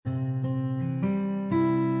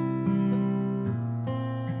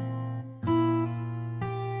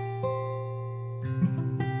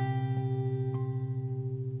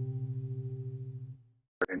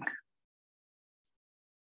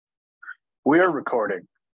We are recording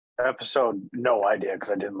episode, no idea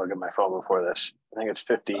because I didn't look at my phone before this. I think it's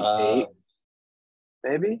 58,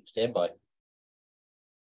 maybe? Stand by.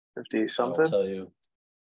 50 something? I'll tell you.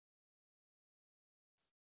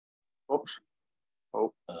 Oops.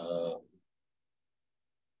 Oh.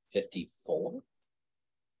 54?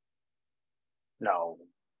 No.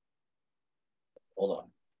 Hold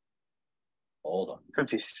on.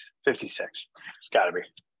 56. It's got to be.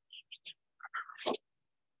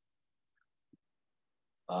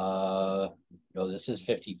 No, this is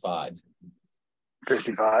 55.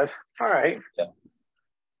 55? All right. Yeah.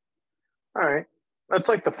 All right. That's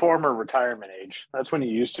like the former retirement age. That's when you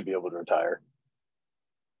used to be able to retire.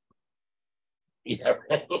 Yeah,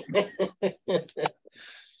 right.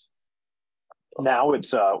 Now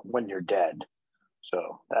it's when you're dead.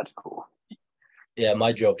 So that's cool. Yeah,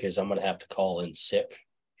 my joke is I'm going to have to call in sick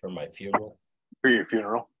for my funeral. For your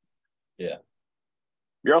funeral? Yeah.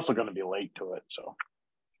 You're also going to be late to it, so.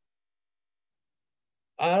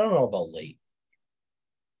 I don't know about late.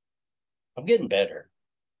 I'm getting better.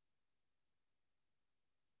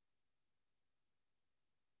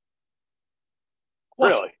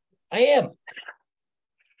 What? Really? I am.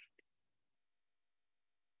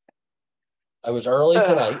 I was early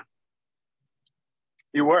tonight.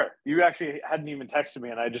 You were. You actually hadn't even texted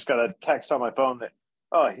me, and I just got a text on my phone that,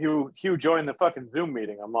 oh, Hugh joined the fucking Zoom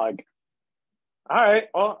meeting. I'm like, all right,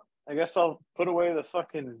 well, I guess I'll put away the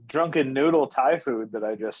fucking drunken noodle Thai food that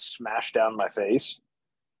I just smashed down my face.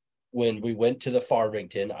 When we went to the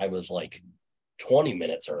Farmington, I was like 20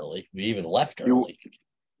 minutes early. We even left early.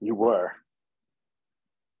 You were.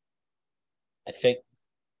 I think,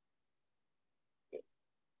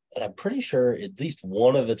 and I'm pretty sure at least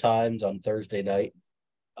one of the times on Thursday night,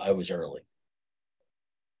 I was early.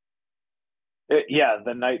 Yeah,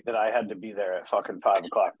 the night that I had to be there at fucking 5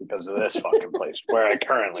 o'clock because of this fucking place where I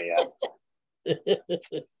currently am.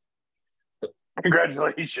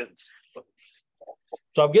 Congratulations.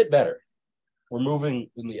 So I'm getting better. We're moving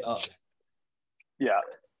in the up. Yeah.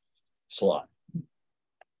 Slot.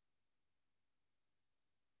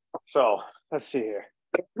 So let's see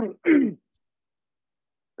here.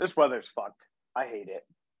 This weather's fucked. I hate it.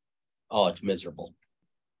 Oh, it's miserable.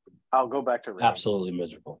 I'll go back to rain. Absolutely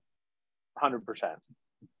miserable. 100%.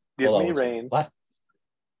 Give me rain. What?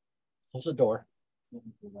 Close the door.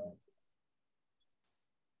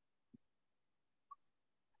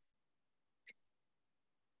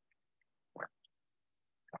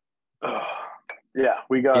 Yeah,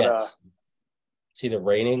 we got it's either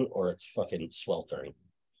raining or it's fucking sweltering.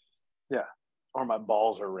 Yeah. Or my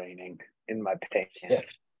balls are raining in my pants. Yeah.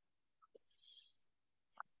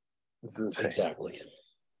 This is insane. Exactly.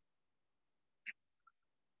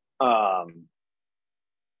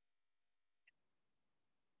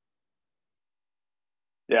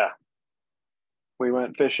 Yeah. We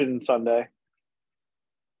went fishing Sunday.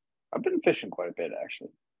 I've been fishing quite a bit,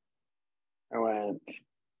 actually. I went.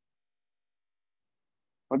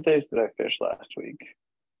 What days did I fish last week?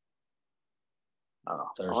 Oh,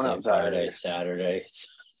 Thursday, Friday, Saturday.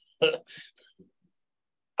 I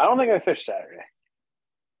don't think I fished Saturday.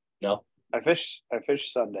 No. I fished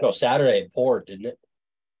Sunday. No, Saturday it poured, didn't it?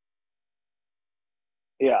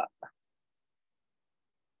 Yeah.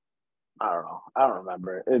 I don't know. I don't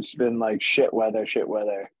remember. It's been like shit weather.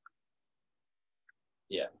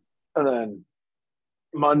 Yeah. And then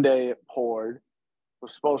Monday it poured.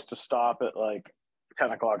 Was supposed to stop at like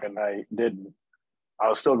 10 o'clock at night. Didn't. I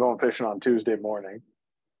was still going fishing on Tuesday morning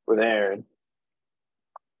with Aaron.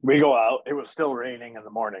 We go out. It was still raining in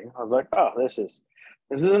the morning. I was like, oh, this is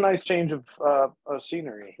a nice change of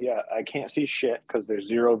scenery. Yeah, I can't see shit because there's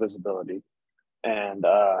zero visibility. And,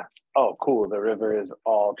 oh, cool. The river is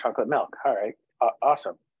all chocolate milk. All right.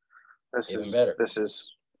 Awesome. Even better. This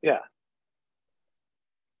is, yeah.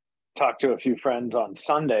 Talked to a few friends on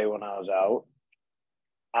Sunday when I was out.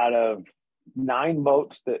 Out of 9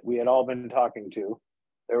 boats that we had all been talking to,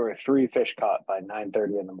 there were 3 fish caught by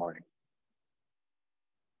 9:30 in the morning.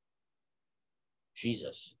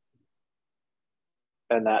 Jesus.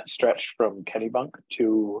 And that stretched from Kennebunk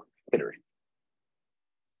to Kittery.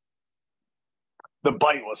 The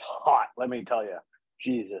bite was hot, let me tell you.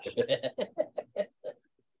 Jesus.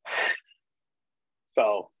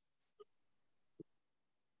 So,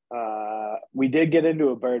 we did get into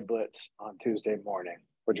a bird blitz on Tuesday morning,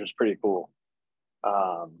 which was pretty cool.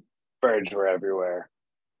 Birds were everywhere.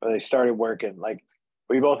 They started working. Like,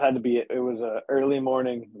 we both had to be, it was an early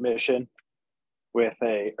morning mission with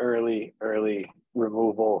a early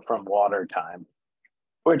removal from water time,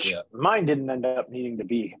 which mine didn't end up needing to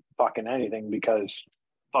be fucking anything because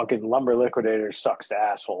fucking lumber liquidators sucks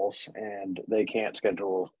assholes and they can't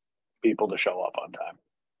schedule people to show up on time.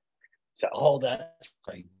 So, Oh, that's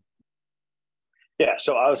right. yeah,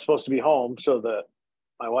 so I was supposed to be home so that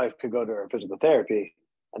my wife could go to her physical therapy,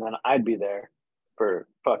 and then I'd be there for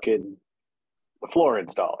fucking the floor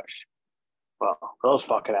installers. Well, those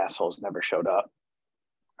fucking assholes never showed up.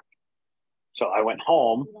 So I went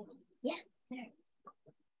home.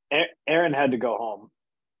 Aaron had to go home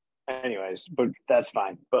anyways, but that's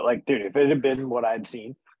fine. But like, dude, if it had been what I'd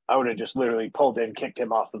seen, I would have just literally pulled in, kicked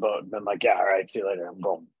him off the boat, and been like, yeah, all right, see you later. I'm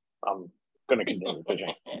going to continue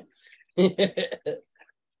fishing.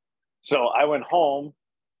 So I went home,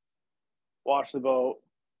 watched the boat.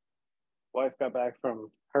 Wife got back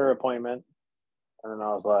from her appointment, and then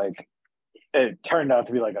I was like, it turned out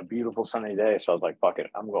to be like a beautiful sunny day. So I was like, fuck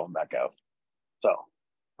it, I'm going back out. So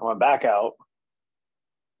I went back out,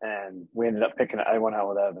 and we ended up I went out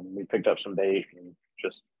with Evan. We picked up some bait and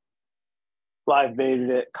just live baited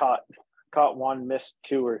it, caught one, missed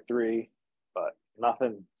 2 or 3, but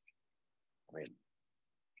nothing. I mean,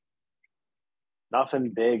 nothing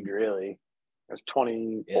big really. It was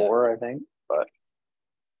 24, I think, but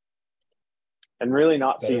and really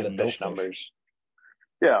not better seeing fish numbers.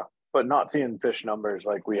 Yeah, but not seeing fish numbers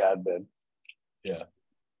like we had been. Yeah.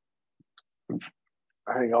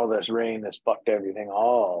 I think all this rain has fucked everything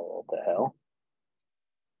all to hell.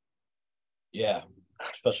 Yeah,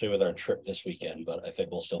 especially with our trip this weekend, but I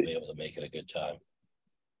think we'll still be able to make it a good time.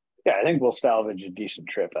 Yeah, I think we'll salvage a decent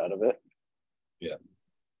trip out of it. Yeah.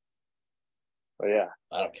 But yeah.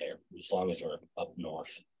 I don't care, as long as we're up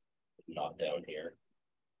north, not down here.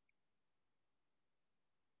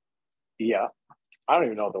 Yeah. I don't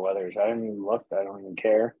even know what the weather is. I haven't even looked. I don't even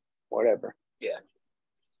care. Whatever. Yeah.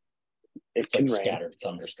 It can like rain. Scattered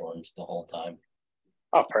thunderstorms the whole time.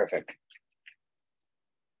 Oh, perfect.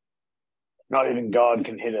 Not even God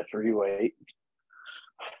can hit a 3-weight.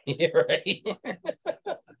 Yeah, right.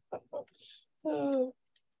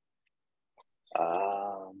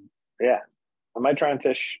 Yeah. I might try and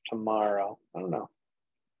fish tomorrow. I don't know.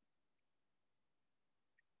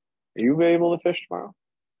 Are you able to fish tomorrow?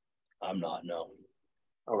 I'm not, no.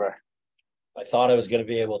 Okay. I thought I was going to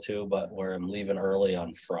be able to, but where I'm leaving early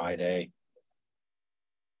on Friday,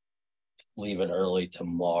 leaving early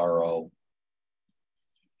tomorrow.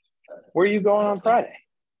 Where are you going on Friday?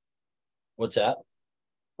 What's that?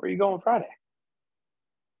 Where are you going Friday?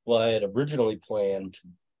 Well, I had originally planned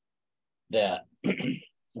that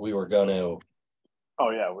we were going to. Oh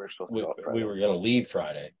yeah, we're supposed to go Friday. We were going to leave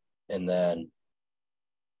Friday, and then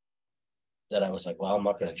I was like, well, I'm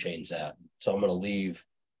not going to change that, so I'm going to leave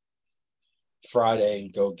Friday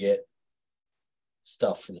and go get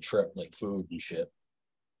stuff for the trip, like food and shit,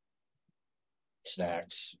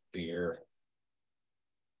 snacks, beer,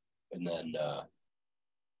 and then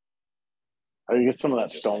I get some of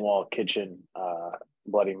that Stonewall Kitchen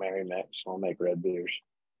Bloody Mary mix. I'll make red beers.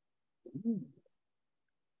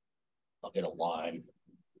 I'll get a lime.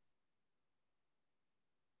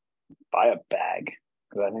 Buy a bag,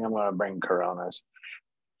 because I think I'm going to bring Coronas.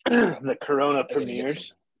 The Corona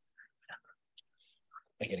premieres.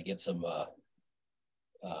 I got to get some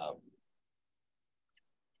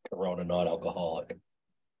Corona non-alcoholic.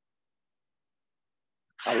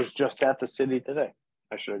 I was just at the city today.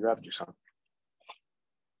 I should have grabbed you some.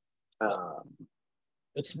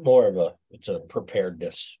 It's more of a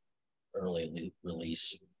preparedness early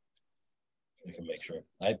release. We can make sure.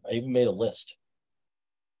 I even made a list.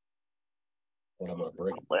 What I'm going to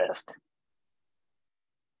bring. List.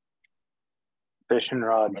 Fishing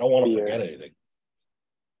rod. I don't want to forget anything.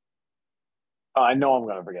 Oh, I know I'm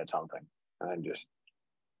going to forget something.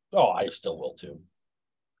 I still will too.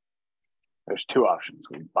 There's 2 options.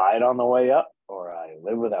 We buy it on the way up, or I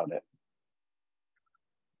live without it.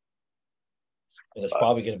 And it's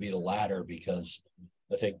probably going to be the latter, because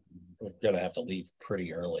I think we're going to have to leave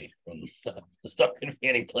pretty early when there's not going to be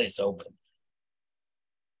any place open.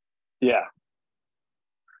 Yeah.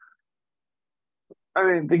 I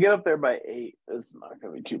mean, to get up there by 8, it's not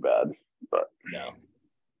going to be too bad. But no.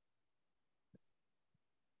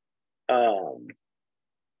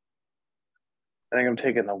 I think I'm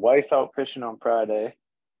taking the wife out fishing on Friday.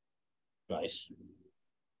 Nice.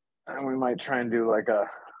 And we might try and do like a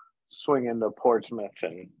swing into Portsmouth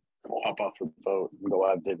and hop off the boat and go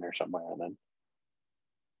have dinner somewhere and then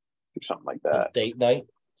do something like that. Date night?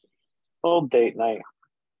 Little date night.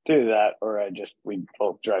 Do that, or we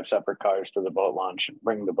both drive separate cars to the boat launch and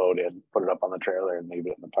bring the boat in, put it up on the trailer and leave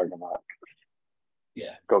it in the parking lot.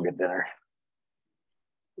 Yeah. Go get dinner.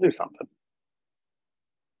 Do something.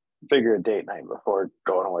 Figure a date night before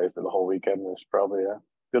going away for the whole weekend is probably a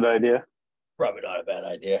good idea. Probably not a bad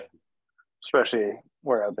idea. Especially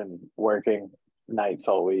where I've been working nights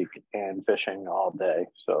all week and fishing all day.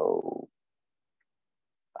 So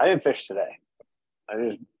I didn't fish today. I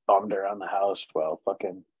just bummed around the house while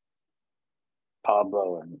fucking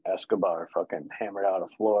Pablo and Escobar fucking hammered out a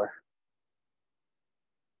floor.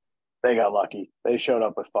 They got lucky. They showed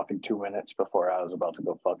up with fucking 2 minutes before I was about to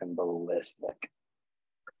go fucking ballistic.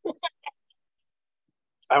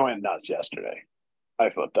 I went nuts yesterday. I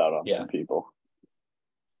flipped out on some people.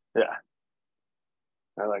 Yeah.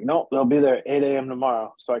 They're like, nope, they'll be there at 8 a.m.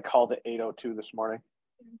 tomorrow. So I called at 8:02 this morning.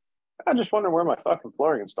 I just wonder where my fucking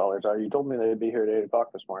flooring installers are. You told me they'd be here at 8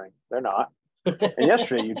 o'clock this morning. They're not. And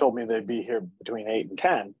yesterday you told me they'd be here between 8 and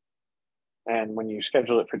 10. And when you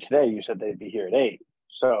scheduled it for today, you said they'd be here at 8.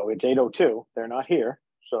 So it's 8:02. They're not here.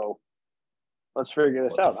 So let's figure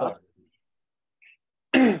this out, huh?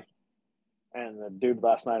 And the dude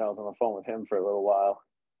last night, I was on the phone with him for a little while.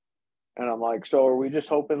 And I'm like, so are we just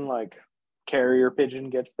hoping like carrier pigeon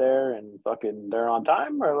gets there and fucking they're on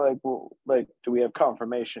time? Or like, well, like, do we have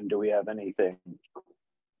confirmation? Do we have anything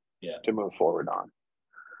to move forward on?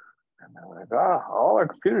 And they're like, all our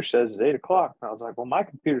computer says is 8 o'clock. And I was like, well, my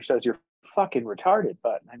computer says you're fucking retarded.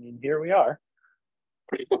 But I mean, here we are.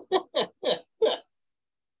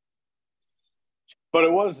 But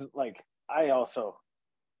it was like,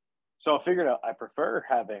 so I figured out I prefer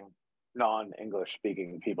having non-English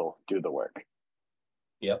speaking people do the work.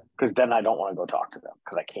 Yep. Because then I don't want to go talk to them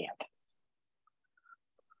because I can't.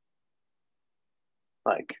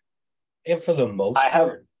 Like, and for the most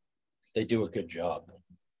part, they do a good job.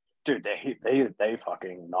 Dude, they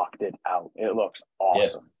fucking knocked it out. It looks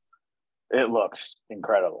awesome. Yeah. It looks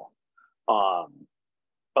incredible.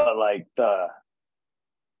 But like I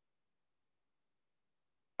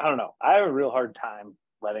don't know. I have a real hard time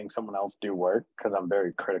letting someone else do work because I'm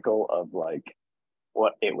very critical of like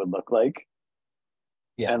what it would look like.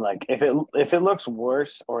 Yeah. And like if it looks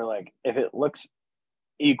worse or like if it looks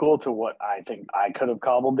equal to what I think I could have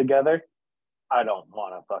cobbled together, I don't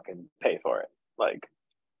want to fucking pay for it. Like,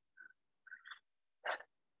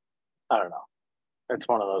 I don't know. It's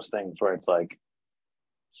one of those things where it's like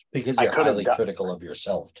because you're highly critical of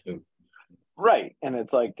yourself too. Right. And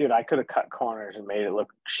it's like, dude, I could have cut corners and made it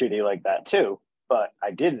look shitty like that too. But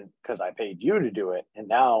I didn't because I paid you to do it. And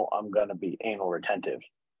now I'm going to be anal retentive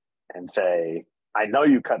and say, I know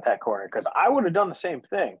you cut that corner because I would have done the same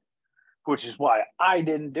thing, which is why I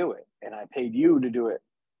didn't do it. And I paid you to do it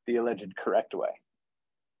the alleged correct way.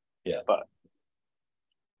 Yeah. But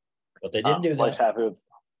they didn't do that.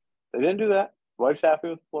 They didn't do that. Wife's happy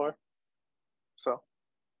with the floor. So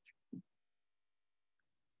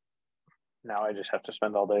now I just have to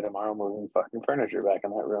spend all day tomorrow moving fucking furniture back in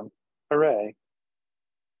that room. Hooray.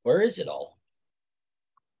 Where is it all?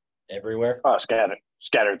 Everywhere?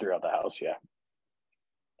 Scattered throughout the house, yeah.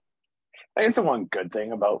 I think it's the one good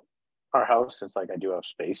thing about our house is like I do have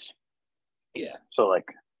space. Yeah. So like,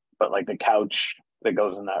 but like the couch that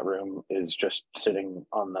goes in that room is just sitting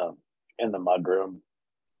in the mud room.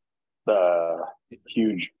 The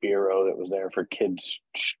huge bureau that was there for kids'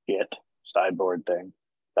 shit sideboard thing,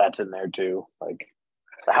 that's in there too. Like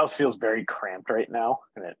the house feels very cramped right now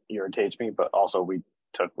and it irritates me, but also we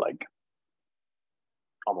took like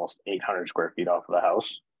almost 800 square feet off of the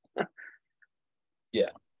house. Yeah.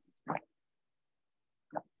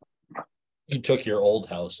 You took your old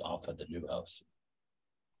house off of the new house.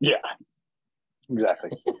 Yeah,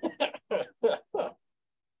 exactly.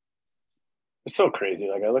 It's so crazy.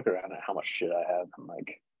 Like I look around at how much shit I have and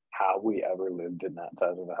like how we ever lived in that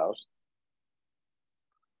size of a house.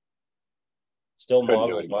 Still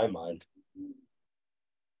boggles my mind.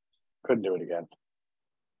 Couldn't do it again.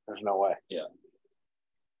 There's no way. Yeah.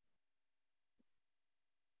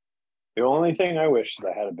 The only thing I wish is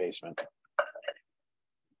I had a basement.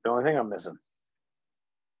 The only thing I'm missing.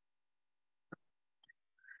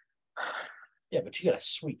 Yeah, but you got a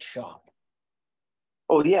sweet shop.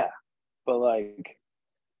 Oh yeah. But like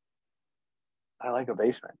I like a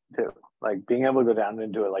basement too. Like being able to go down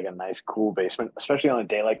into like a nice cool basement, especially on a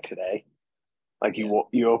day like today. Like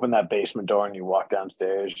you open that basement door and you walk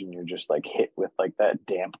downstairs and you're just like hit with like that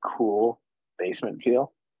damp, cool basement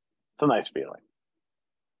feel. It's a nice feeling.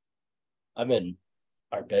 I'm in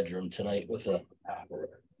our bedroom tonight with an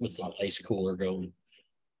ice cooler going.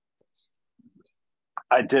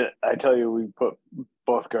 I tell you, we put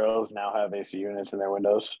both girls now have AC units in their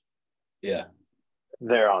windows. Yeah.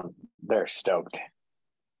 They're stoked.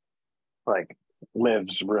 Like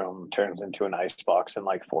Liv's room turns into an ice box in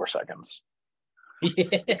like 4 seconds.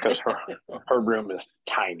 Because her room is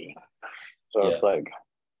tiny. So it's like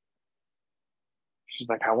she's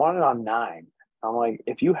like, I want it on 9. I'm like,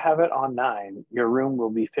 if you have it on 9, your room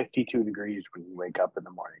will be 52 degrees when you wake up in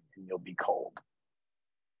the morning and you'll be cold.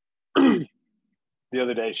 The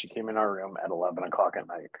other day, she came in our room at 11 o'clock at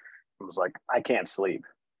night and was like, I can't sleep.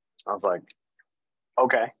 I was like,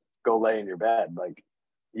 okay, go lay in your bed. Like,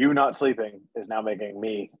 you not sleeping is now making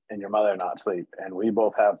me and your mother not sleep. And we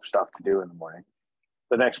both have stuff to do in the morning.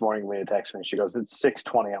 The next morning, Leah texts me. She goes, it's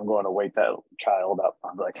 6:20. I'm going to wake that child up.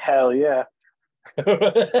 I'm like, hell yeah.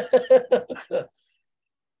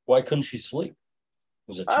 Why couldn't she sleep?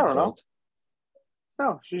 Was it I too don't know. cold?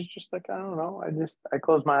 No, she's just like, I don't know. I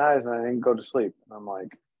closed my eyes and I didn't go to sleep. And I'm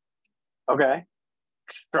like, okay,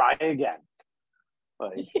 try again.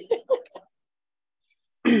 Like,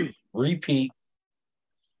 Repeat.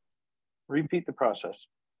 repeat the process.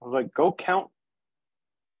 I was like, go count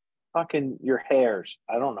fucking your hairs.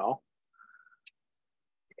 I don't know.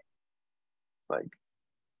 Like,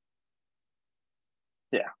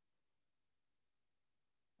 yeah.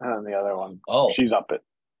 And then the other one, Oh, she's up it.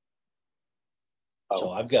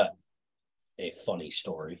 so I've got a funny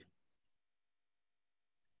story.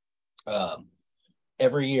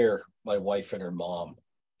 Every year, my wife and her mom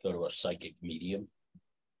go to a psychic medium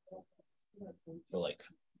for like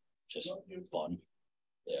just fun.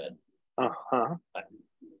 And Uh-huh.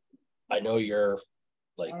 I know you're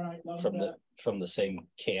like from the same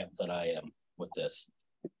camp that I am with this.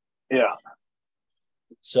 Yeah.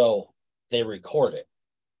 So they record it,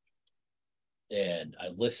 and I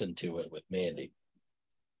listened to it with Mandy.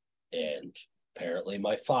 And apparently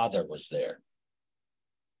my father was there.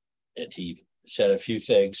 And he said a few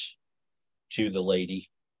things to the lady,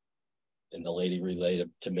 and the lady relayed it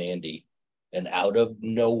to Mandy. And out of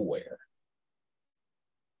nowhere,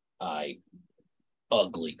 I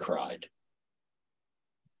ugly cried.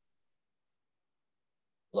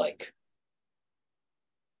 Like,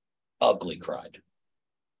 ugly cried.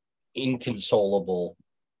 Inconsolable.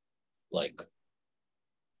 Like,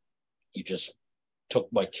 you just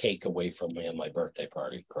took my cake away from me on my birthday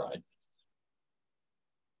party, cried.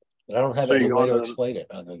 And I don't have So any you way to going to explain it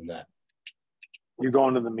other than that. You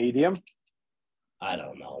going to the medium? I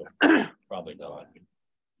don't know. Probably not.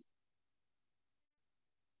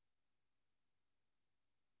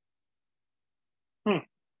 I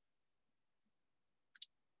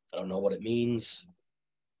don't know what it means.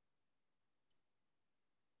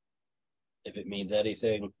 If it means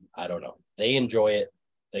anything, I don't know. They enjoy it.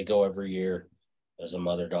 They go every year as a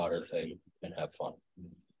mother-daughter thing and have fun.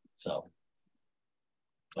 So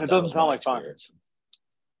It doesn't sound like fun.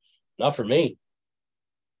 Not for me.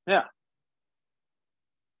 Yeah.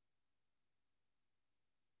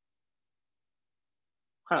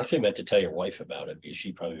 I actually meant to tell your wife about it because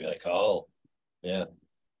she'd probably be like, oh, yeah.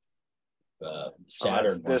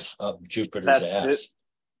 Saturn was up Jupiter's ass.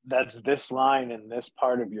 That's this line in this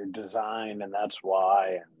part of your design, and that's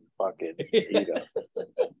why. And fucking Peter,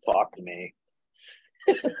 fuck me.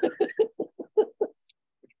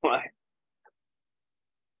 Why?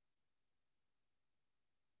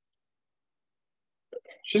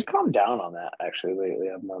 She's calmed down on that actually lately.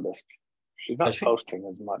 I've noticed she's not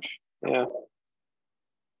posting as much. Yeah.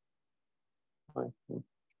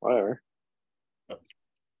 Whatever.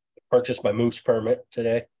 Purchased my moose permit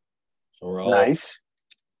today, so we're all nice,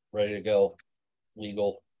 ready to go,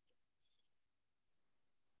 legal.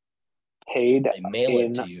 Paid. They mail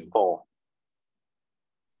it to you. Full.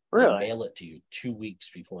 Really? They mail it to you 2 weeks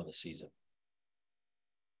before the season.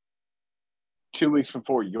 2 weeks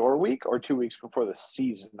before your week, or 2 weeks before the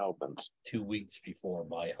season opens? 2 weeks before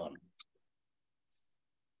my hunt.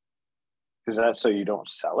 Is that so you don't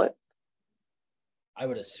sell it? I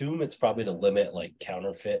would assume it's probably to limit like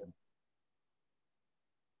counterfeit.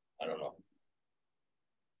 I don't know.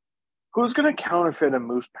 Who's going to counterfeit a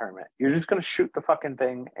moose permit? You're just going to shoot the fucking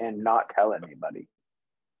thing and not tell anybody.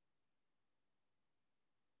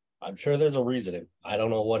 I'm sure there's a reasoning. I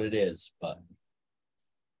don't know what it is, but.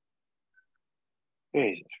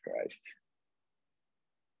 Jesus Christ.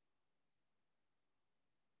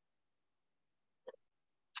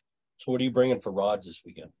 So what are you bringing for rods this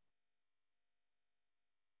weekend?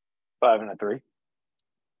 5 and a 3.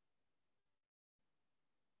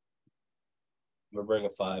 I'm going to bring a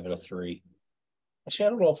 5 and a 3. Actually, I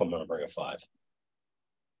don't know if I'm going to bring a 5.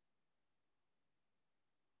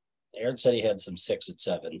 Aaron said he had some 6 and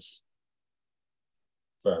 7s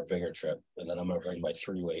for our bigger trip, and then I'm going to bring my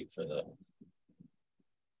 3-weight for the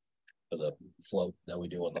float that we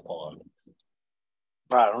do on the pond.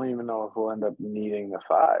 I don't even know if we'll end up needing the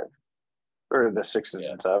 5 or the 6s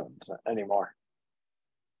and 7s anymore.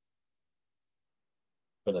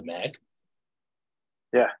 For the mag?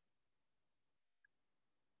 Yeah.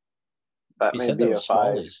 That may be a 5.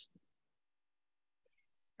 Smallies.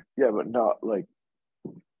 Yeah, but not like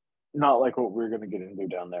what we're going to get into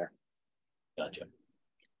down there. Gotcha.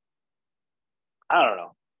 I don't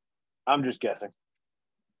know. I'm just guessing.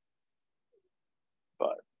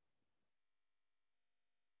 But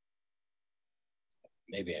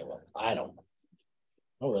maybe I will. I don't know.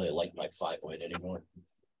 I don't really like my 5-weight anymore.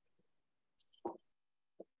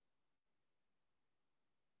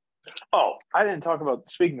 oh, I didn't talk about,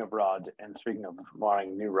 speaking of rods and speaking of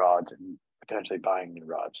wanting new rods and potentially buying new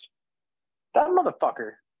rods. That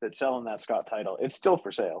motherfucker that's selling that Scott title, it's still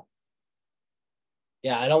for sale.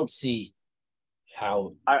 Yeah, I don't see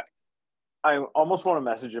how. I almost want to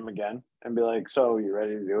message him again and be like, so you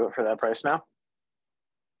ready to do it for that price now?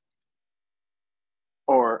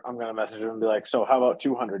 Or I'm going to message him and be like, so how about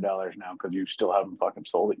 $200 now? Because you still haven't fucking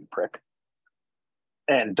sold it, you prick.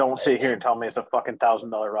 And don't sit here and tell me it's a fucking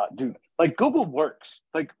 $1,000 rod. Dude, like Google works.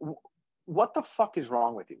 Like, what the fuck is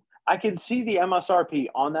wrong with you? I can see the MSRP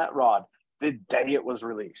on that rod the day it was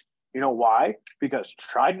released. You know why? Because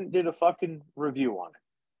Trident did a fucking review on it.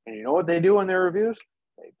 And you know what they do in their reviews?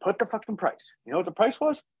 They put the fucking price. You know what the price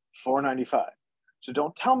was? $495. So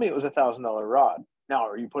don't tell me it was a $1,000 rod. Now,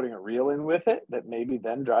 are you putting a reel in with it that maybe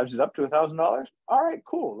then drives it up to $1,000? All right,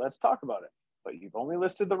 cool. Let's talk about it. But you've only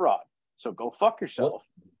listed the rod. So go fuck yourself.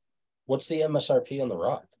 What's the MSRP on the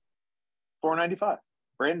rod? $495.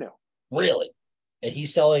 Brand new. Really? And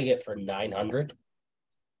he's selling it for $900?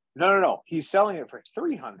 No. He's selling it for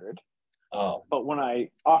 $300. Oh. But when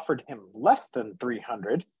I offered him less than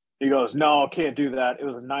 $300, he goes, no, can't do that. It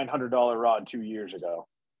was a $900 rod 2 years ago.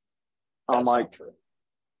 I'm like,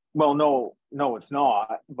 well, no, it's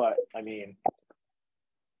not. But I mean,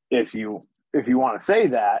 if you want to say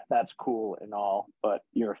that, that's cool and all. But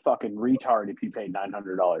you're a fucking retard if you paid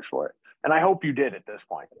 $900 for it. And I hope you did at this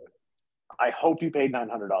point. I hope you paid $900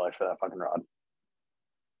 for that fucking rod.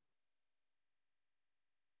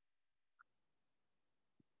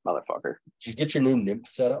 Motherfucker. Did you get your new nymph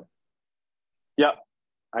set up? Yep.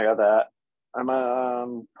 I got that.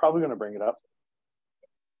 I'm probably going to bring it up.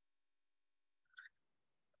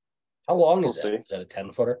 How long is that? Is that a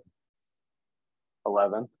 10-footer?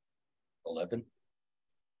 11. 11?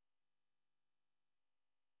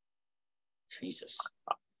 Jesus.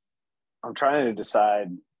 I'm trying to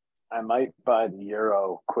decide. I might buy the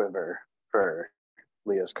Euro quiver for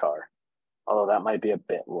Leah's car. Although that might be a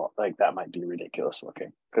bit, like, that might be ridiculous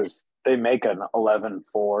looking. Because they make an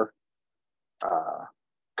 11.4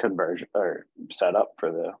 conversion or setup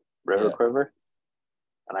for the river quiver.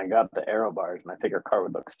 And I got the aero bars, and I think her car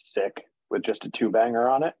would look sick with just a 2-banger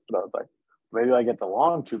on it. But I was like, maybe I get the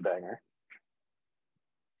long 2-banger.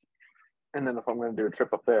 And then if I'm going to do a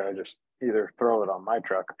trip up there, I just either throw it on my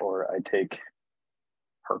truck or I take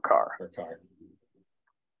her car.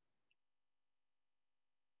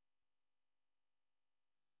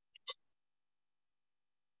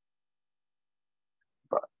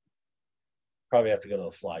 But probably have to go to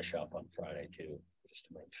the fly shop on Friday too, just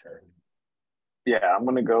to make sure. Yeah, I'm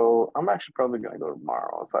going to go. I'm actually probably going to go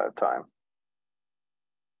tomorrow if I have time.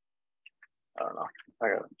 I don't know. I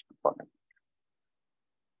got to fucking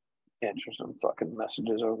answer some fucking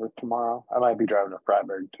messages over tomorrow. I might be driving to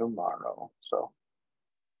Freiburg tomorrow, so.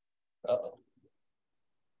 Uh-oh.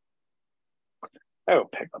 I will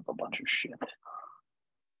pick up a bunch of shit.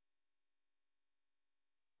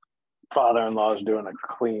 Father-in-law is doing a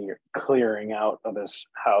clearing out of his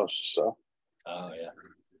house, so. Oh, yeah.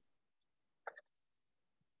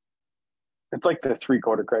 It's like the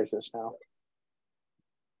 3/4 crisis now.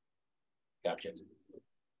 Gotcha.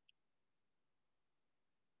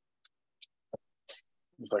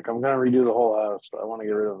 It's like, I'm going to redo the whole house, but I want to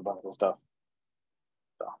get rid of a bunch of stuff.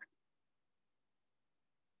 So.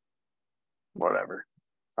 Whatever.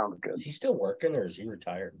 Sounds good. Is he still working or is he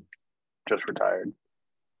retired? Just retired.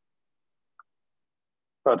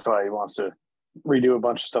 That's why he wants to redo a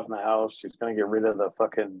bunch of stuff in the house. He's going to get rid of the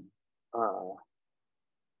fucking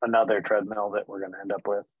another treadmill that we're going to end up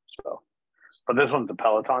with. So, but this one's a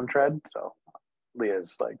Peloton tread, so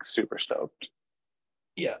Leah's like super stoked.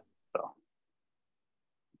 Yeah. So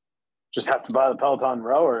just have to buy the Peloton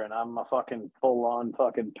rower, and I'm a fucking full-on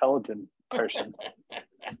fucking Peloton person.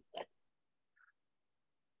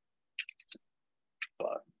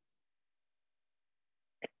 But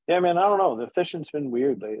yeah, man, I don't know. The fishing's been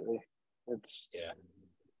weird lately. It's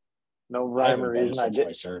no rhyme or reason. I did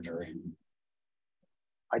my surgery.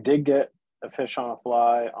 I did get a fish on a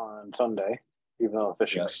fly on Sunday, even though the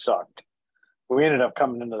fishing sucked. We ended up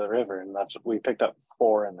coming into the river, and we picked up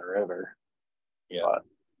 4 in the river. Yeah. But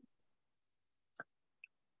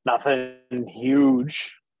nothing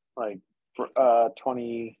huge, like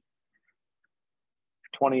 20,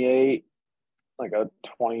 28, like a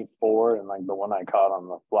 24, and like the one I caught on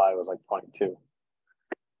the fly was like 22.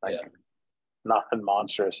 Like nothing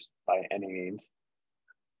monstrous by any means.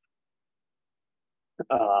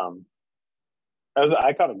 I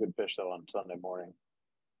caught a good fish though on Sunday morning.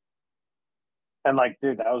 And like,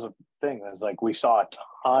 dude, that was a thing. It was like we saw a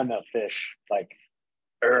ton of fish like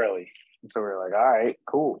early. And so we were like, all right,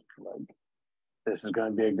 cool. Like this is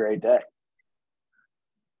gonna be a great day.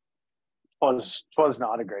 Was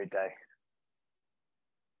not a great day.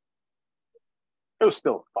 It was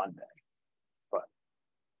still a fun day, but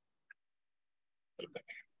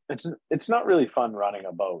it's not really fun running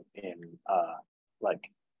a boat in like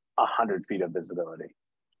 100 feet of visibility.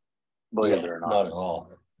 Believe it or not. Not at all.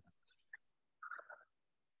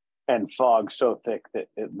 And fog so thick that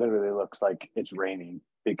it literally looks like it's raining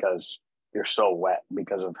because you're so wet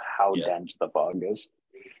because of how dense the fog is.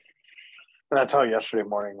 And that's how yesterday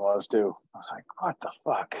morning was too. I was like, what the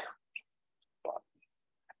fuck?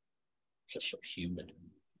 Just so humid.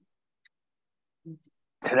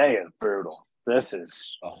 Today is brutal. This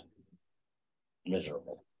is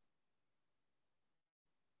miserable.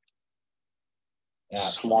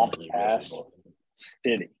 Swamp ass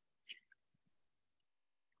city.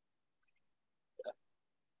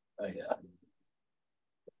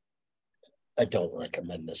 I don't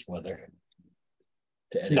recommend this weather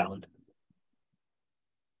to anyone.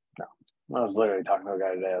 No. I was literally talking to a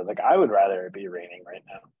guy today. I was like, I would rather it be raining right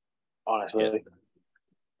now. Honestly. Yeah.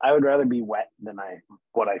 I would rather be wet than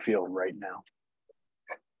what I feel right now.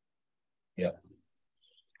 Yeah.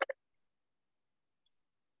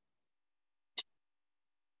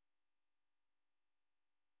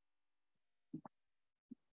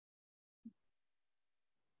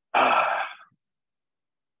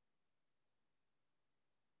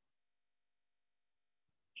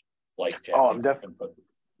 Life jacket. Oh, I'm definitely.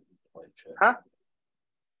 Life jacket. Huh?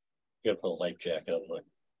 You gotta put a life jacket on the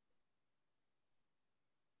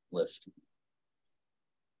list.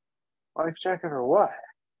 Life jacket or what?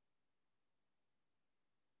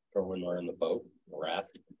 For when we're in the boat,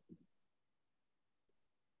 raft.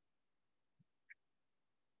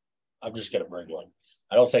 I'm just gonna bring one.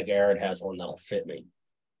 I don't think Aaron has one that'll fit me.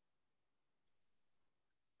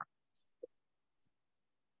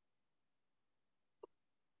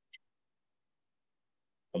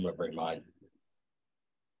 I'm gonna bring mine.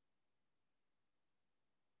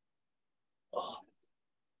 Oh.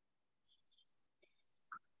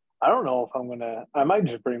 I don't know if I might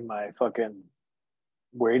just bring my fucking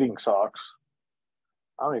wading socks.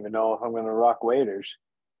 I don't even know if I'm gonna rock waders.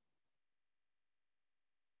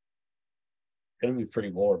 It'll be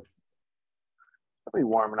pretty warm. It'll be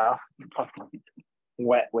warm enough. Fucking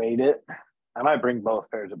wet wade it. I might bring both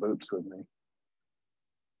pairs of boots with me.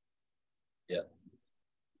 Yeah.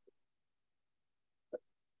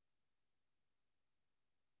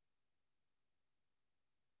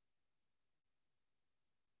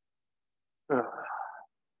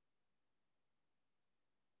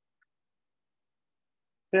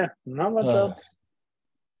 Yeah, not much else.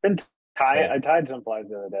 I tied some flies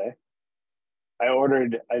the other day. I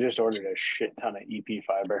just ordered a shit ton of EP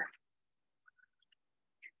fiber.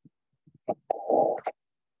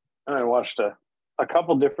 And I watched a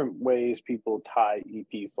couple different ways people tie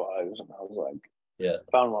EP flies, and I was like,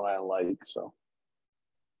 found one I like, so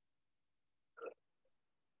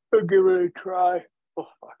I'll give it a try. Oh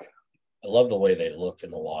fuck! I love the way they look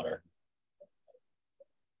in the water.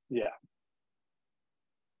 Yeah,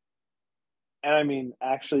 and I mean,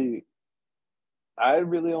 actually, I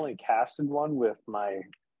really only casted one with my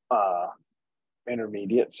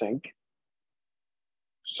intermediate sink.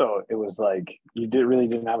 So it was like you really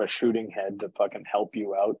didn't have a shooting head to fucking help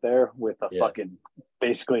you out there with a fucking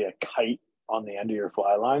basically a kite on the end of your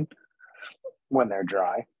fly line when they're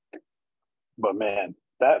dry. But man,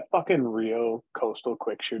 that fucking Rio coastal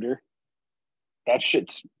quick shooter, that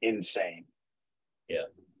shit's insane. Yeah.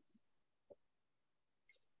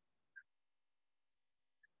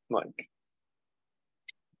 Like,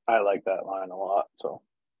 I like that line a lot. So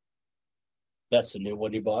that's the new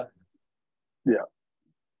one you bought? Yeah.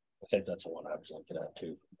 I think that's the one I was looking at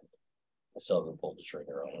too. I still haven't pulled the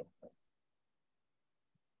trigger on it.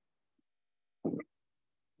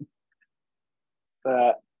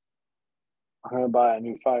 That I'm gonna buy a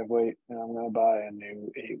new 5-weight and I'm gonna buy a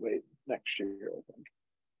new 8-weight next year,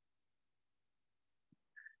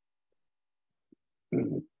 I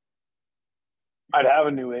think. I'd have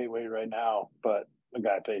a new 8-weight right now, but the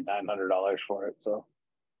guy paid $900 for it, so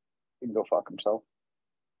he can go fuck himself.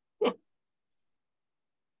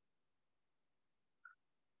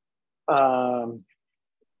 Oh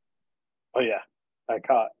yeah, I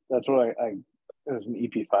caught. That's what I. It was an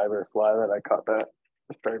EP fiber fly that I caught that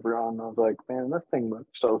striper on. I was like, man, that thing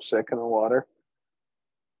looks so sick in the water.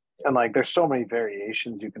 And like, there's so many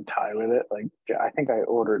variations you can tie with it. Like, I think I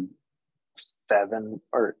ordered 7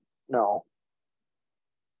 or no.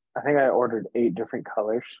 I think I ordered 8 different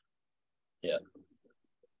colors. Yeah.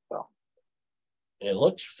 So And it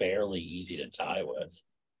looks fairly easy to tie with.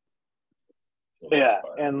 yeah,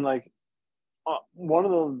 and like one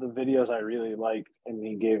of the videos I really liked, and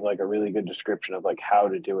he gave like a really good description of like how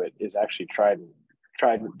to do it, is actually Trident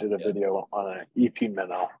did a video on an EP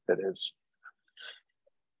minnow that is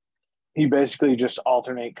he basically just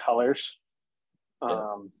alternate colors,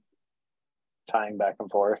 tying back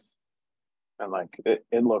and forth, and like it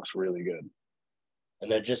looks really good.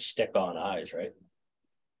 And they're just stick on eyes, right?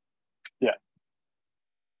 Yeah.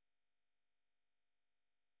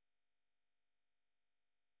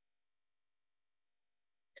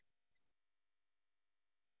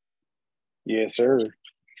 Yes, sir.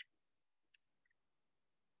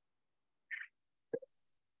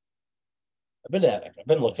 I've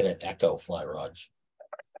been looking at Echo fly rods.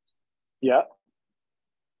 Yeah.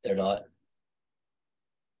 They're not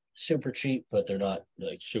super cheap, but they're not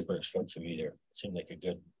like super expensive either. Seem like a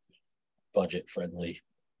good budget friendly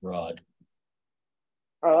rod.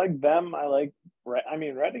 I like them. I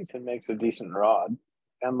mean, Reddington makes a decent rod,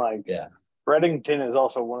 and like Reddington is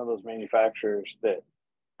also one of those manufacturers that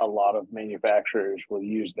a lot of manufacturers will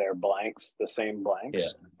use their blanks, the same blanks. Yeah.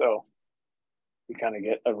 So you kind of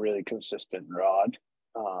get a really consistent rod.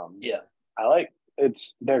 Yeah. I like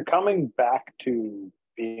they're coming back to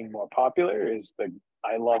being more popular.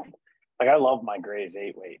 I love my Gray's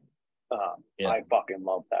 8-weight. I fucking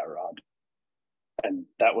love that rod. And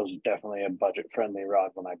that was definitely a budget friendly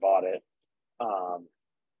rod when I bought it.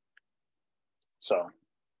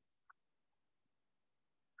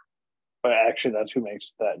 But actually that's who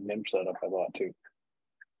makes that nymph setup I bought too.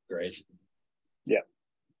 Great. Yeah.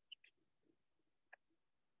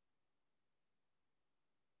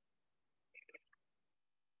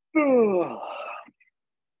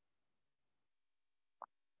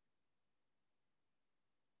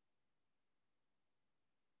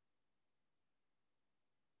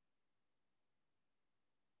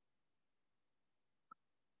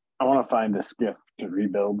 I want to find a skiff to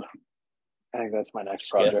rebuild. I think that's my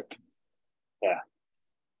next project. Yeah.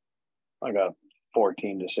 Like a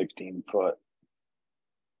 14 to 16 foot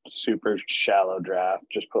super shallow draft.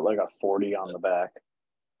 Just put like a 40 on the back,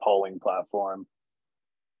 poling platform,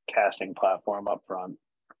 casting platform up front.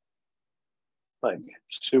 Like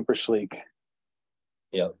super sleek.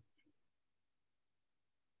 Yep.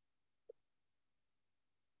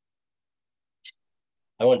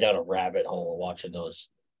 I went down a rabbit hole watching those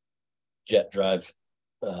jet drive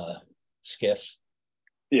skiffs.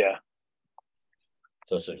 Yeah.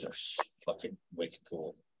 Those things are fucking wicked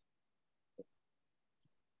cool.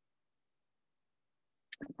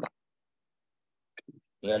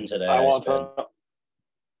 And then today I want some.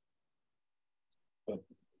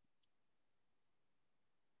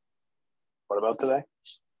 What about today?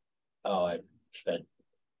 Oh, I spent a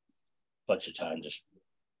bunch of time just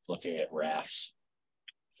looking at rafts.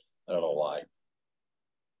 I don't know why.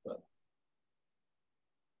 But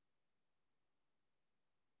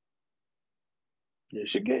you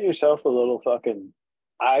should get yourself a little fucking.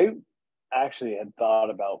 I actually had thought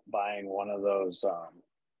about buying one of those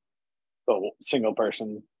the single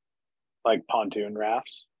person like pontoon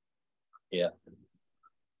rafts. Yeah.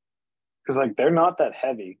 Because like they're not that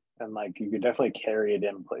heavy, and like you could definitely carry it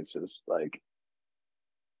in places. Like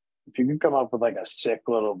if you could come up with like a sick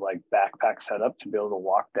little like backpack setup to be able to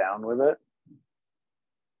walk down with it.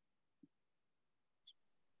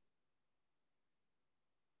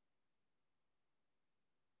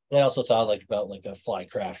 And I also thought like about like a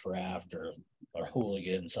flycraft raft or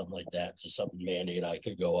hooligan, something like that. Just something Mandy and I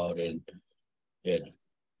could go out and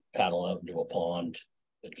paddle out into a pond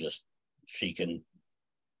and just she can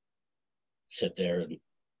sit there and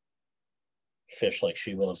fish like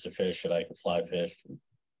she wants to fish and I can fly fish.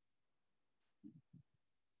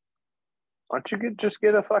 Why don't you just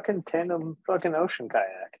get a fucking tandem fucking ocean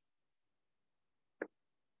kayak?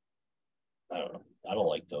 I don't know. I don't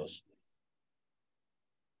like those.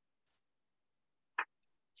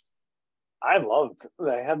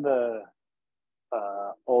 They had the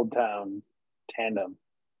Old Town tandem.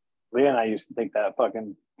 Leah and I used to take that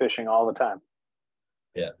fucking fishing all the time.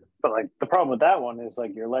 Yeah. But like the problem with that one is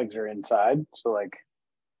like your legs are inside. So like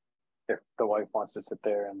if the wife wants to sit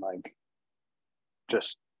there and like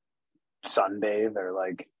just sunbathe or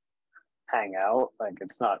like hang out, like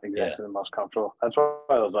it's not exactly the most comfortable. That's why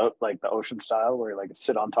those like the ocean style where you like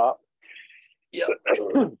sit on top. Yeah.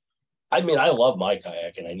 I mean, I love my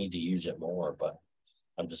kayak and I need to use it more, but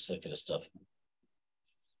I'm just sick of this stuff.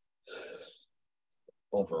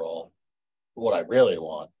 Overall, what I really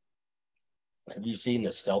want. Have you seen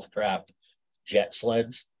the Stealth Craft jet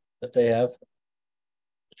sleds that they have.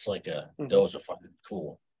 It's like those are fucking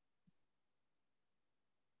cool.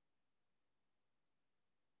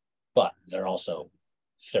 But they're also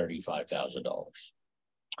 $35,000.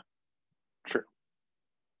 True.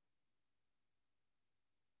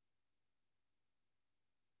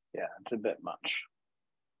 Yeah, it's a bit much.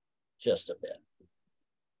 Just a bit.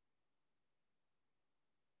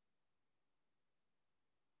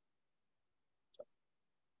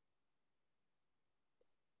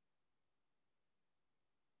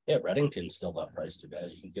 Yeah, Reddington's still that price too bad.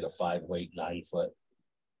 You can get a 5-weight, 9-foot,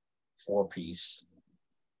 4-piece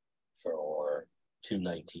for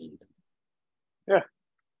 $219. Yeah.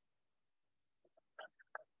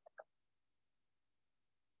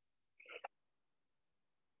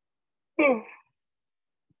 Oh,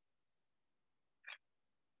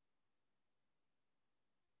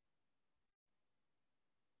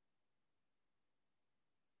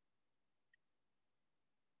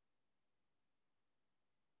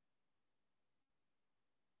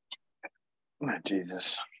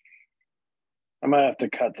 Jesus. I might have to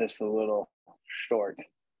cut this a little short.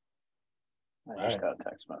 I just got a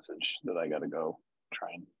text message that I got to go try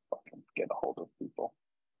and fucking get a hold of people.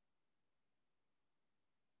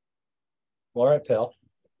 All right, pal.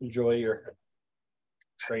 Enjoy your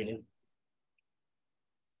training.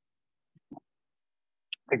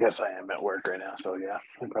 I guess I am at work right now, so yeah,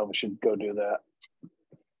 I probably should go do that.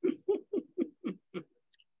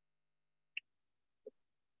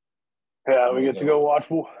 Yeah, we get to go watch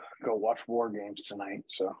war games tonight.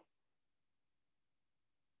 So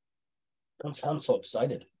don't sound so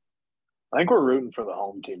excited. I think we're rooting for the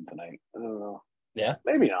home team tonight. I don't know. Yeah,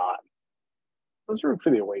 maybe not. Let's root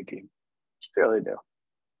for the away team. See how they do.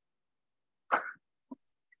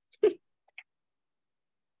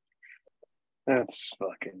 That's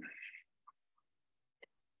fucking.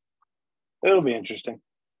 It'll be interesting.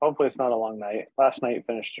 Hopefully, it's not a long night. Last night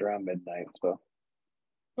finished around midnight, so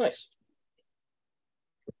nice.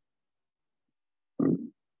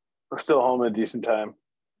 We're still home at a decent time.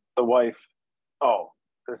 The wife. Oh,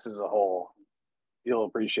 this is a whole. You'll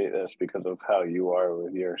appreciate this because of how you are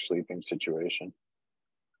with your sleeping situation.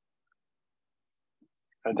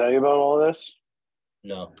 Can I tell you about all this?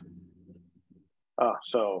 No. Oh,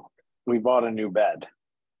 so we bought a new bed.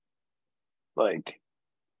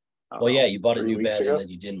 Yeah, you bought a new bed ago?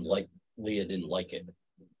 and then Leah didn't like it.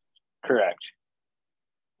 Correct.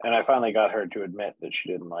 And I finally got her to admit that she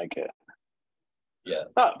didn't like it. Yeah.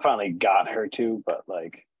 Not finally got her to, but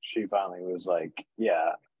she finally was like,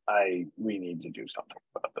 yeah, we need to do something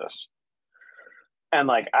about this. And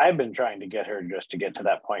I've been trying to get her just to get to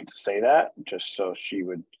that point to say that, just so she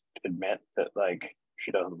would admit that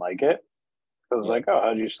she doesn't like it. I was like, oh,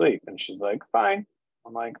 how'd you sleep? And she's like, fine.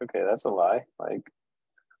 I'm like, okay, that's a lie.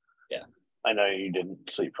 Yeah, I know you didn't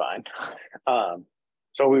sleep fine.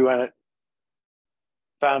 So we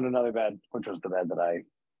found another bed, which was the bed that I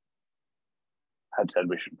had said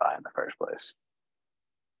we should buy in the first place.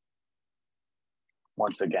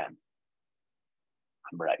 Once again,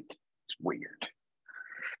 I'm right. It's weird.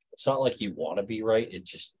 It's not like you want to be right.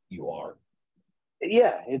 It's just you are.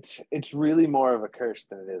 Yeah, it's really more of a curse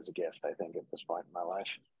than it is a gift, I think, at this point in my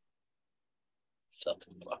life.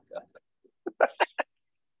 Something fucked up.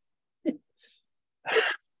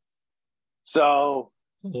 So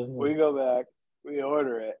we go back, we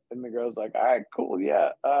order it, and the girl's like, all right, cool, yeah.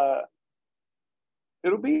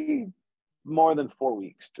 It'll be more than 4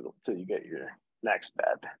 weeks till you get your next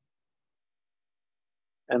bed.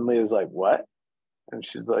 And Leah's like, what? And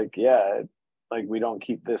she's like, yeah, we don't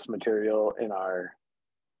keep this material in our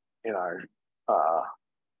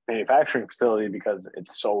manufacturing facility because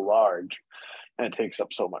it's so large and it takes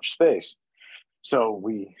up so much space. So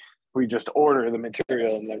we just order the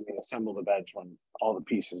material and then we assemble the beds when all the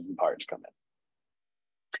pieces and parts come in.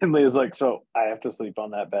 And Leah's like, so I have to sleep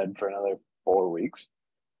on that bed for another 4 weeks?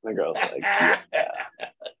 And the girl's like, yeah.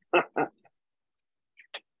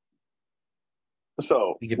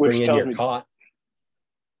 So you could bring in your cot.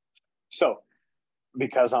 So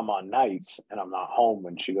because I'm on nights and I'm not home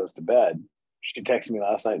when she goes to bed, she texted me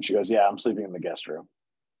last night and she goes, yeah, I'm sleeping in the guest room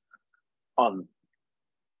on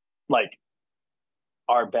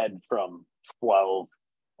our bed from 12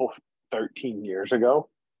 or 13 years ago.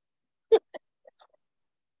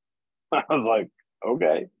 I was like,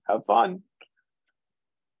 okay, have fun.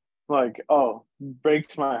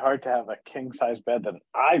 Breaks my heart to have a king size bed that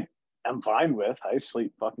I am fine with. I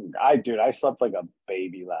sleep I slept like a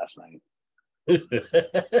baby last night.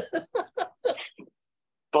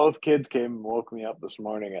 Both kids came and woke me up this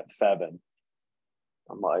morning at 7.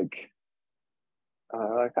 I'm like,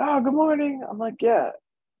 oh, good morning. I'm like, yeah.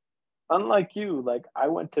 Unlike you, like I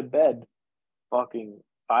went to bed fucking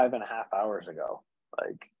 5.5 hours ago.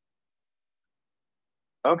 Like,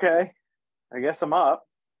 okay, I guess I'm up.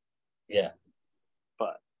 Yeah.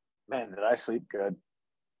 But man, did I sleep good.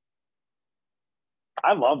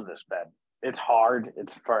 I love this bed. It's hard,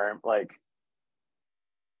 it's firm. Like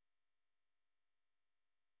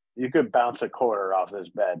you could bounce a quarter off this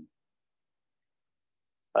bed.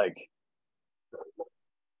 Like,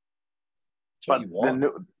 That's what but you the want.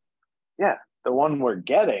 new, yeah, the one we're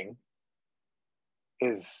getting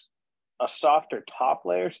is a softer top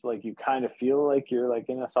layer, so like you kind of feel like you're like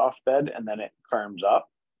in a soft bed, and then it firms up,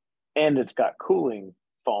 and it's got cooling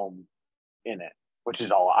foam in it, which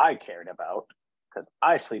is all I cared about because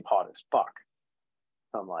I sleep hot as fuck.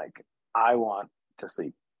 So I'm like, I want to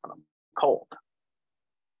sleep when I'm cold.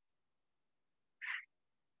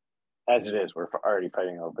 As it is, we're already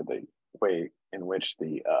fighting over the way in which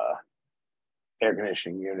the air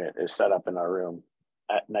conditioning unit is set up in our room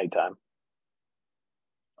at nighttime.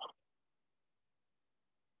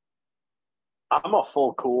 I'm a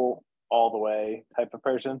full cool all the way type of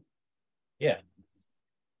person. Yeah.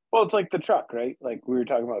 Well, it's like the truck, right? Like we were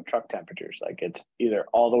talking about truck temperatures. Like it's either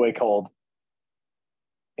all the way cold.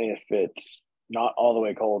 If it's not all the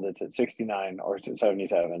way cold, it's at 69 or it's at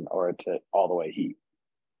 77 or it's at all the way heat.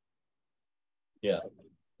 Yeah.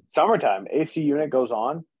 Summertime, AC unit goes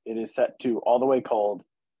on. It is set to all the way cold.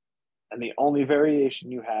 And the only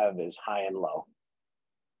variation you have is high and low.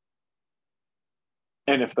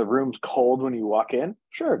 And if the room's cold when you walk in,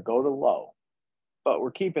 sure, go to low. But we're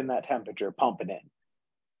keeping that temperature pumping in.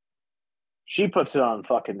 She puts it on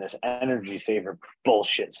fucking this energy saver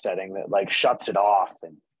bullshit setting that like shuts it off.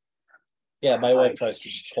 And Yeah, my wife tries to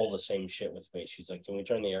pull the same shit with me. She's like, can we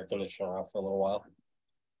turn the air conditioner off for a little while? I'm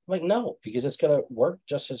like, no, because it's going to work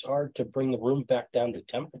just as hard to bring the room back down to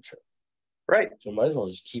temperature. Right. So might as well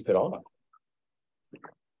just keep it on.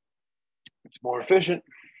 It's more efficient.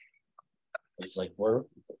 It's like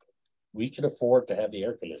we can afford to have the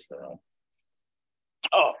air conditioner on.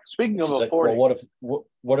 Oh, speaking of She's affording. like, well,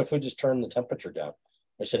 what if we just turn the temperature down?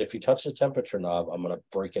 I said, if you touch the temperature knob, I'm going to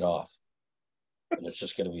break it off. And it's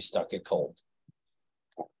just going to be stuck at cold.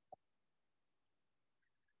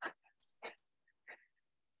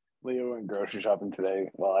 Leo went grocery shopping today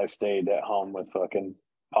while I stayed at home with fucking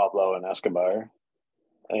Pablo and Escobar.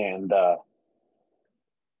 And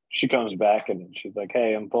she comes back and she's like,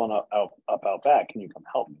 hey, I'm pulling up out back. Can you come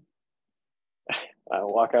help me? I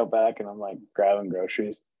walk out back and I'm like grabbing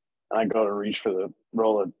groceries. And I go to reach for the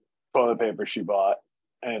roll of toilet paper she bought.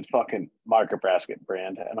 And it's fucking Market Basket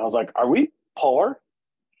brand. And I was like, are we poor?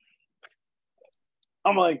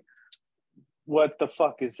 I'm like, what the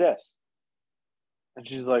fuck is this? And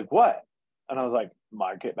she's like, what? And I was like,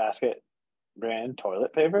 Market Basket brand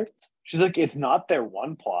toilet paper. She's like, it's not their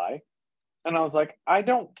 1-ply. And I was like, I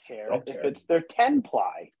don't care if it's their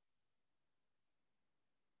 10-ply.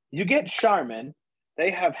 You get Charmin,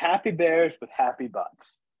 they have happy bears with happy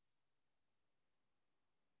butts.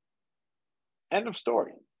 End of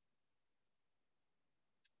story.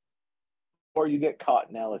 Or you get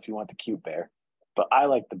Cottonelle if you want the cute bear. But I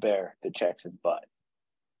like the bear that checks his butt.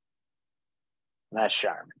 And that's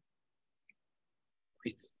Charmin.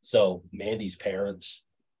 So Mandy's parents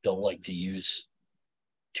don't like to use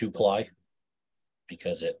 2-ply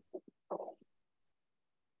because I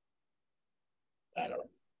don't know.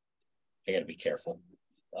 I got to be careful.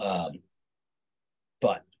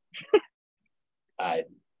 But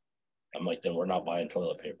I'm like, then we're not buying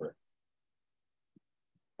toilet paper.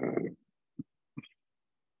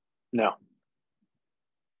 No.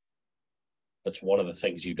 That's one of the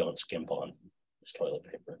things you don't skimp on is toilet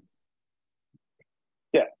paper.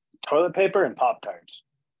 Yeah. Toilet paper and Pop-Tarts.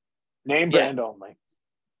 Name brand only.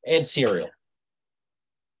 And cereal.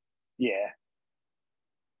 Yeah.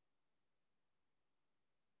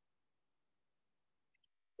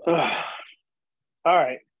 All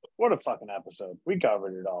right. What a fucking episode. We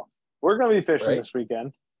covered it all. We're going to be fishing this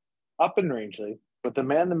weekend up in Rangeley with the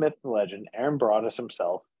man, the myth, the legend, Aaron Broadus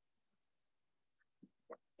himself.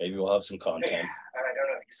 Maybe we'll have some content. Hey, I don't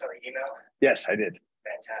know if you saw the email. Yes, I did.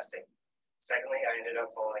 Fantastic. Secondly, I ended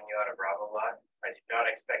up following you on a Bravo lot. I did not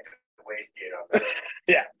expect to waste you on that.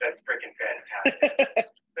 Yeah. That's freaking fantastic.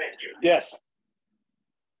 Thank you. Yes.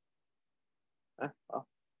 Well,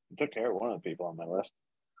 I took care of one of the people on my list.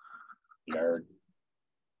 Nerd.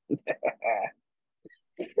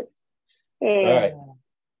 All right. All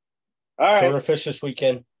right. So we're gonna fish this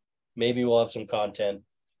weekend. Maybe we'll have some content.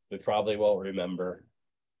 We probably won't remember,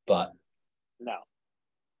 but no.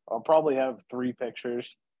 I'll probably have 3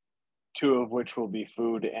 pictures, 2 of which will be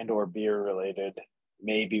food and or beer related.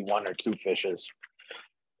 Maybe 1 or 2 fishes.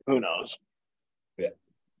 Who knows? Yeah.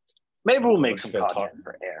 Maybe we'll make We're some just gonna content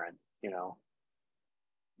for Aaron,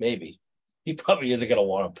 Maybe. He probably isn't gonna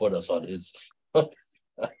want to put us on his on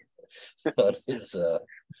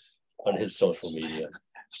his social media.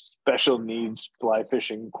 Special needs fly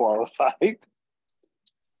fishing qualified.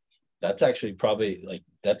 That's actually probably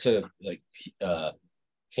that's a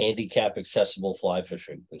handicap accessible fly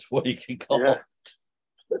fishing is what you can call it.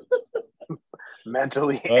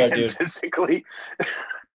 Mentally right, and dude. physically.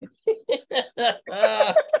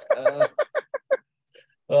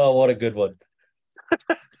 Oh, what a good one.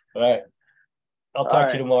 All right. I'll talk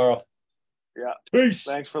to you tomorrow. Yeah. Peace.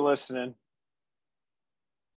 Thanks for listening.